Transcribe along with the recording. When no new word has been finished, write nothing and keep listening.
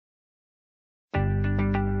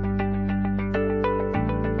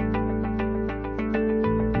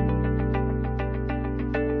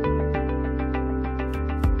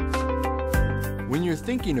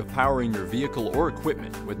thinking of powering your vehicle or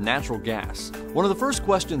equipment with natural gas, one of the first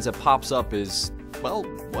questions that pops up is, well,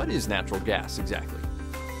 what is natural gas exactly?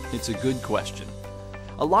 It's a good question.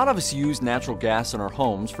 A lot of us use natural gas in our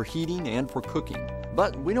homes for heating and for cooking,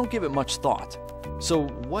 but we don't give it much thought. So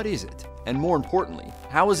what is it? And more importantly,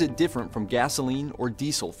 how is it different from gasoline or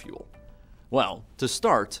diesel fuel? Well, to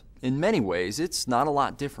start, in many ways, it's not a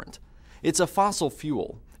lot different. It's a fossil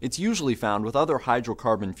fuel. It's usually found with other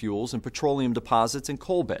hydrocarbon fuels in petroleum deposits and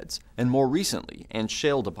coal beds, and more recently, in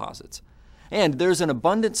shale deposits. And there's an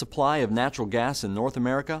abundant supply of natural gas in North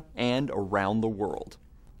America and around the world.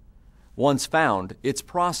 Once found, it's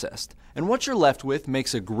processed, and what you're left with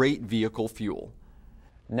makes a great vehicle fuel.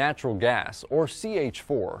 Natural gas, or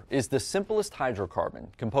CH4, is the simplest hydrocarbon,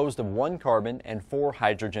 composed of 1 carbon and 4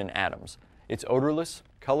 hydrogen atoms. It's odorless,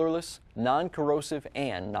 colorless, non-corrosive,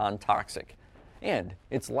 and non-toxic. And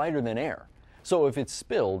it's lighter than air, so if it's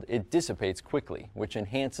spilled, it dissipates quickly, which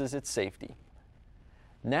enhances its safety.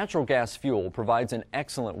 Natural gas fuel provides an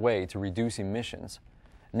excellent way to reduce emissions.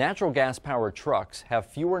 Natural gas-powered trucks have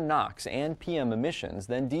fewer NOx and PM emissions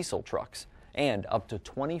than diesel trucks, and up to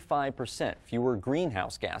 25% fewer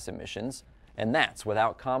greenhouse gas emissions, and that's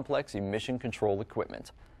without complex emission control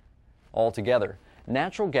equipment. Altogether,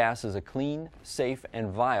 natural gas is a clean, safe,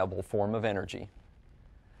 and viable form of energy.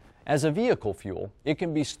 As a vehicle fuel, it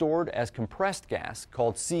can be stored as compressed gas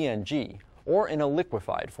called CNG or in a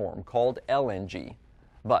liquefied form called LNG.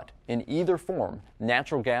 But in either form,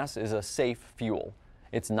 natural gas is a safe fuel.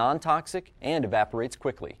 It's non-toxic and evaporates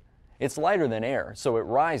quickly. It's lighter than air, so it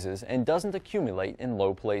rises and doesn't accumulate in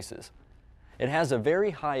low places. It has a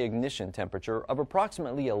very high ignition temperature of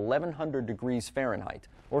approximately 1100 degrees Fahrenheit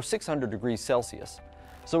or 600 degrees Celsius,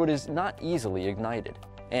 so it is not easily ignited.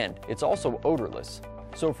 And it's also odorless,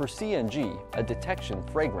 so for CNG, a detection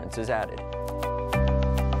fragrance is added.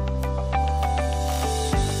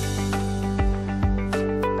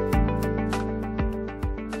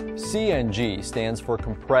 CNG stands for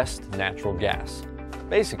compressed natural gas.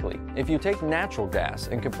 Basically, if you take natural gas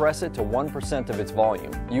and compress it to 1% of its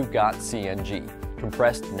volume, you've got CNG,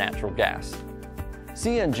 compressed natural gas.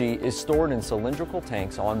 CNG is stored in cylindrical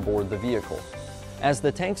tanks on board the vehicle. As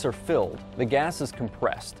the tanks are filled, the gas is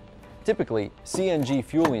compressed. Typically, CNG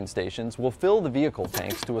fueling stations will fill the vehicle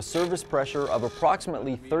tanks to a service pressure of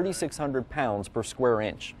approximately 3,600 pounds per square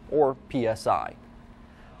inch, or PSI.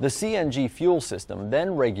 The CNG fuel system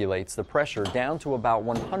then regulates the pressure down to about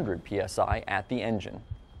 100 psi at the engine.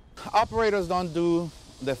 Operators don't do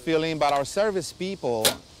the filling, but our service people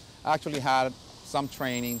actually had some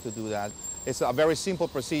training to do that. It's a very simple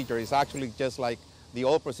procedure. It's actually just like the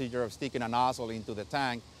old procedure of sticking a nozzle into the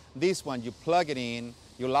tank. This one, you plug it in,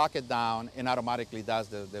 you lock it down, and automatically does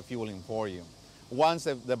the fueling for you. Once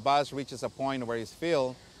the bus reaches a point where it's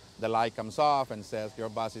filled, the light comes off and says your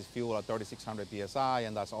bus is fueled at 3,600 psi,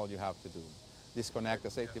 and that's all you have to do. Disconnect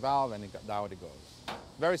the safety valve, and down it goes.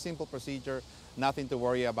 Very simple procedure, nothing to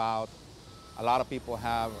worry about. A lot of people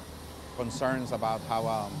have concerns about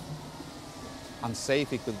how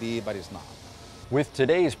unsafe it could be, but it's not. With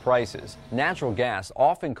today's prices, natural gas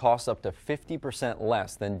often costs up to 50%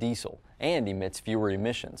 less than diesel and emits fewer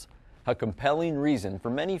emissions. A compelling reason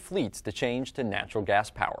for many fleets to change to natural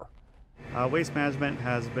gas power. Waste Management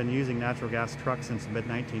has been using natural gas trucks since the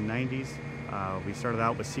mid-1990s. We started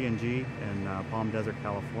out with CNG in Palm Desert,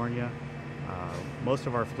 California. Most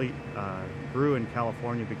of our fleet grew in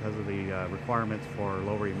California because of the requirements for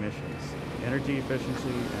lower emissions, energy efficiency,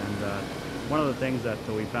 and one of the things that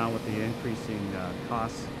we found with the increasing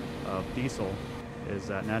costs of diesel is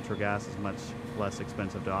that natural gas is much less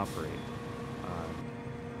expensive to operate.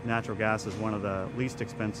 Natural gas is one of the least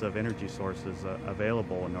expensive energy sources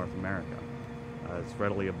available in North America. It's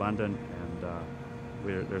readily abundant,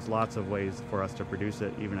 and there's lots of ways for us to produce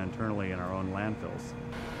it, even internally in our own landfills.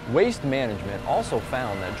 Waste Management also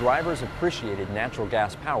found that drivers appreciated natural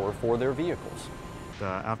gas power for their vehicles.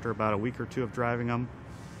 After about a week or two of driving them,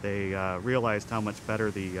 they realized how much better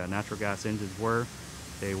the natural gas engines were.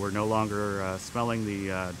 They were no longer smelling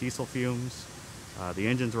the diesel fumes. The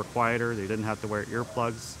engines were quieter. They didn't have to wear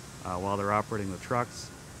earplugs while they're operating the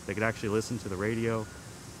trucks. They could actually listen to the radio,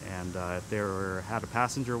 and if they had a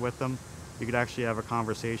passenger with them, you could actually have a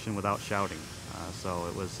conversation without shouting. So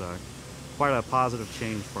it was quite a positive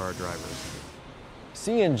change for our drivers.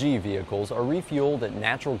 CNG vehicles are refueled at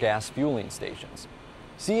natural gas fueling stations.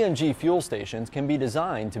 CNG fuel stations can be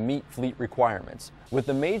designed to meet fleet requirements, with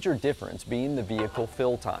the major difference being the vehicle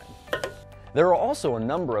fill time. There are also a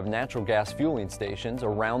number of natural gas fueling stations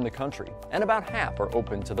around the country, and about half are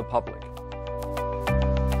open to the public.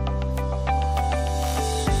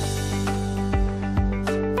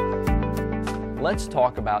 let's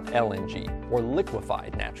talk about LNG, or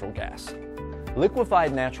liquefied natural gas.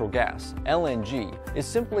 Liquefied natural gas, LNG, is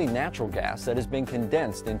simply natural gas that has been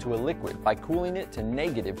condensed into a liquid by cooling it to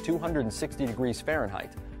negative 260 degrees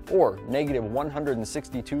Fahrenheit, or negative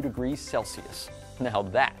 162 degrees Celsius. Now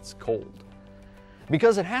that's cold.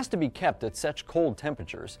 Because it has to be kept at such cold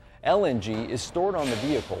temperatures, LNG is stored on the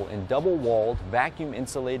vehicle in double-walled,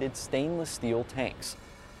 vacuum-insulated stainless steel tanks.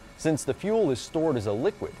 Since the fuel is stored as a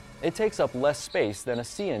liquid, it takes up less space than a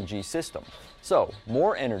CNG system, so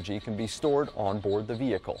more energy can be stored on board the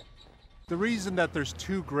vehicle. The reason that there's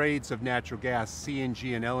two grades of natural gas,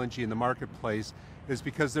 CNG and LNG, in the marketplace is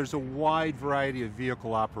because there's a wide variety of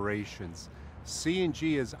vehicle operations.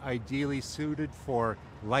 CNG is ideally suited for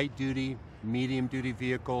light-duty, medium-duty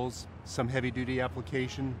vehicles, some heavy-duty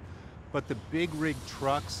application, but the big rig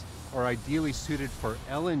trucks are ideally suited for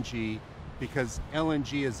LNG because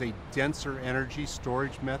LNG is a denser energy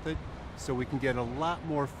storage method, so we can get a lot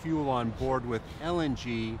more fuel on board with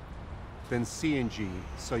LNG than CNG.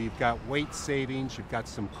 So you've got weight savings, you've got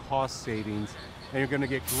some cost savings, and you're going to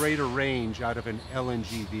get greater range out of an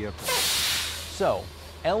LNG vehicle. So,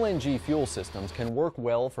 LNG fuel systems can work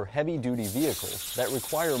well for heavy-duty vehicles that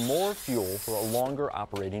require more fuel for a longer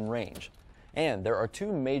operating range. And there are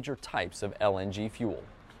two major types of LNG fuel.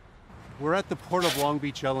 We're at the Port of Long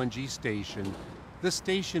Beach LNG station. This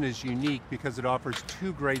station is unique because it offers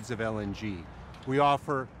two grades of LNG. We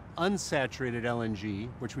offer unsaturated LNG,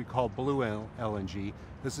 which we call blue LNG.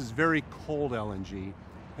 This is very cold LNG.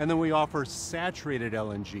 And then we offer saturated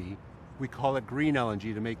LNG. We call it green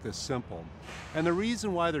LNG to make this simple. And the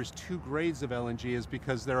reason why there's two grades of LNG is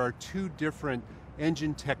because there are two different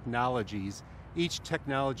engine technologies. Each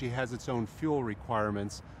technology has its own fuel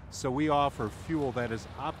requirements, so we offer fuel that is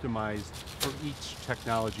optimized for each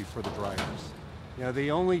technology for the drivers.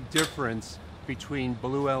 The only difference between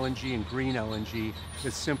blue LNG and green LNG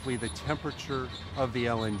is simply the temperature of the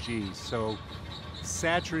LNG. So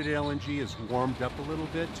saturated LNG is warmed up a little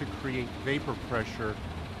bit to create vapor pressure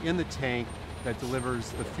in the tank that delivers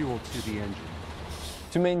the fuel to the engine.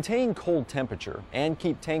 To maintain cold temperature and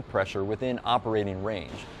keep tank pressure within operating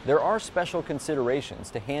range, there are special considerations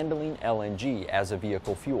to handling LNG as a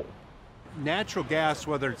vehicle fuel. Natural gas,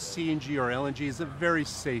 whether it's CNG or LNG, is a very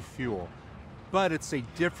safe fuel, but it's a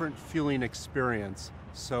different fueling experience.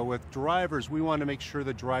 So with drivers, we want to make sure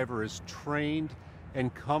the driver is trained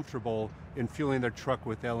and comfortable in fueling their truck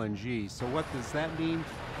with LNG. So what does that mean?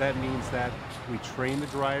 That means that we train the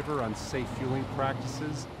driver on safe fueling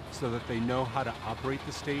practices so that they know how to operate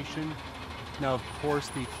the station. Now, of course,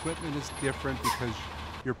 the equipment is different because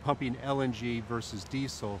you're pumping LNG versus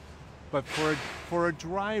diesel. But for a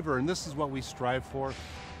driver, and this is what we strive for,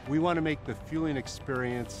 we want to make the fueling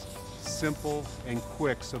experience simple and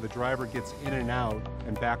quick so the driver gets in and out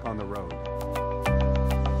and back on the road.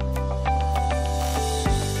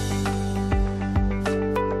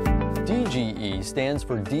 DGE stands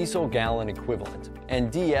for diesel gallon equivalent,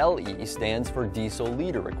 and DLE stands for diesel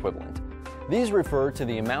liter equivalent. These refer to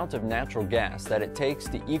the amount of natural gas that it takes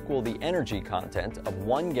to equal the energy content of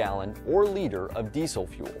 1 gallon or liter of diesel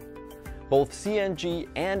fuel. Both CNG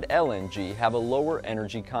and LNG have a lower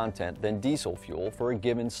energy content than diesel fuel for a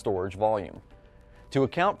given storage volume. To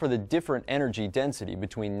account for the different energy density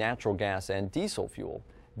between natural gas and diesel fuel,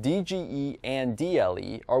 DGE and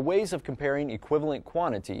DLE are ways of comparing equivalent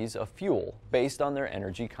quantities of fuel based on their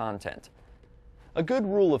energy content. A good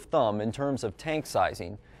rule of thumb in terms of tank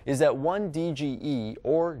sizing is that 1 DGE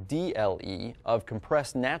or DLE of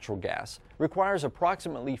compressed natural gas requires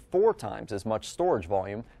approximately 4 times as much storage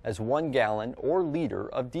volume as 1 gallon or liter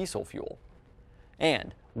of diesel fuel.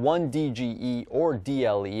 And 1 DGE or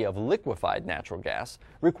DLE of liquefied natural gas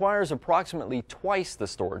requires approximately twice the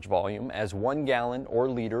storage volume as 1 gallon or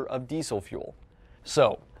liter of diesel fuel.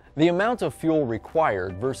 So, the amount of fuel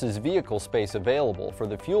required versus vehicle space available for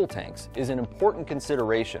the fuel tanks is an important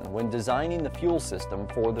consideration when designing the fuel system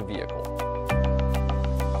for the vehicle.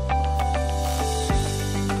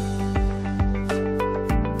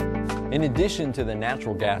 In addition to the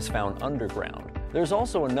natural gas found underground, there's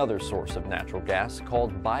also another source of natural gas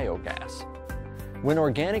called biogas. When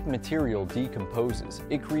organic material decomposes,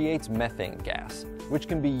 it creates methane gas, which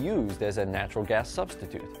can be used as a natural gas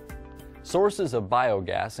substitute. Sources of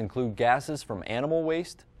biogas include gases from animal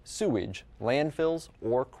waste, sewage, landfills,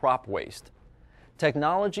 or crop waste.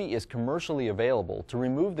 Technology is commercially available to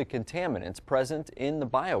remove the contaminants present in the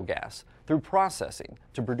biogas through processing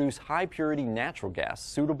to produce high-purity natural gas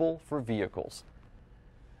suitable for vehicles.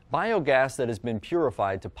 Biogas that has been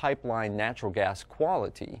purified to pipeline natural gas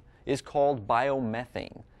quality is called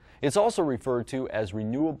biomethane. It's also referred to as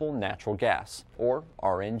renewable natural gas, or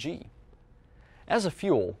RNG. As a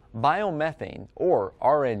fuel, biomethane, or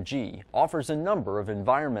RNG, offers a number of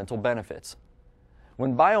environmental benefits.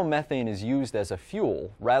 When biomethane is used as a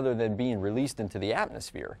fuel rather than being released into the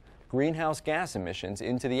atmosphere, greenhouse gas emissions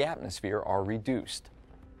into the atmosphere are reduced.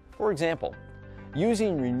 For example,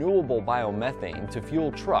 using renewable biomethane to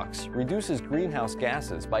fuel trucks reduces greenhouse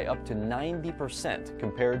gases by up to 90%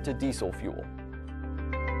 compared to diesel fuel.